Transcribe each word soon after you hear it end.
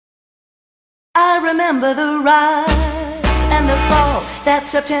remember the rise and the fall, that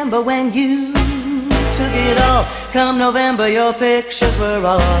September when you took it all. Come November, your pictures were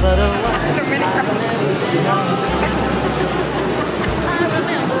all over the wall. I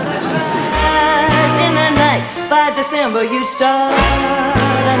remember the rise in the night. By December you'd start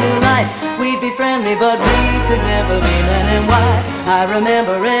a new life. We'd be friendly, but we could never be man and wife. I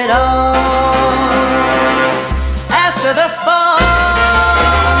remember it all after the fall.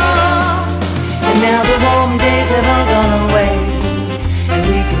 And now the warm days have all gone away, and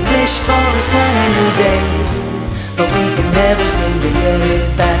we can wish for a sunny new day, but we can never seem to get it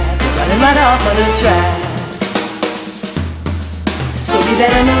back. We're running right off of the track. So we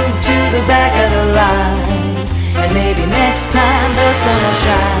better move to the back of the line, and maybe next time the sun will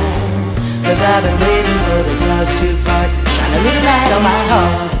shine. 'Cause I've been waiting for the clouds to part, shine a little light on my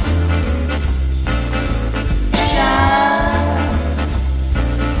heart. Shine,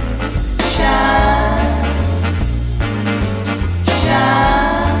 shine,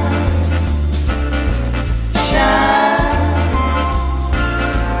 shine, shine,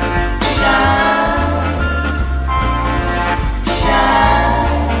 shine, shine,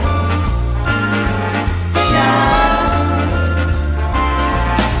 shine.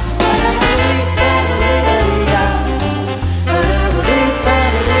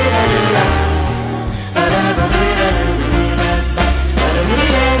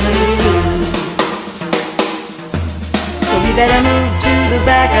 We better move to the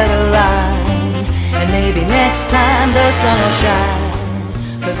back of the line, and maybe next time the sun will shine.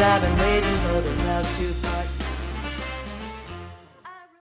 'Cause I've been waiting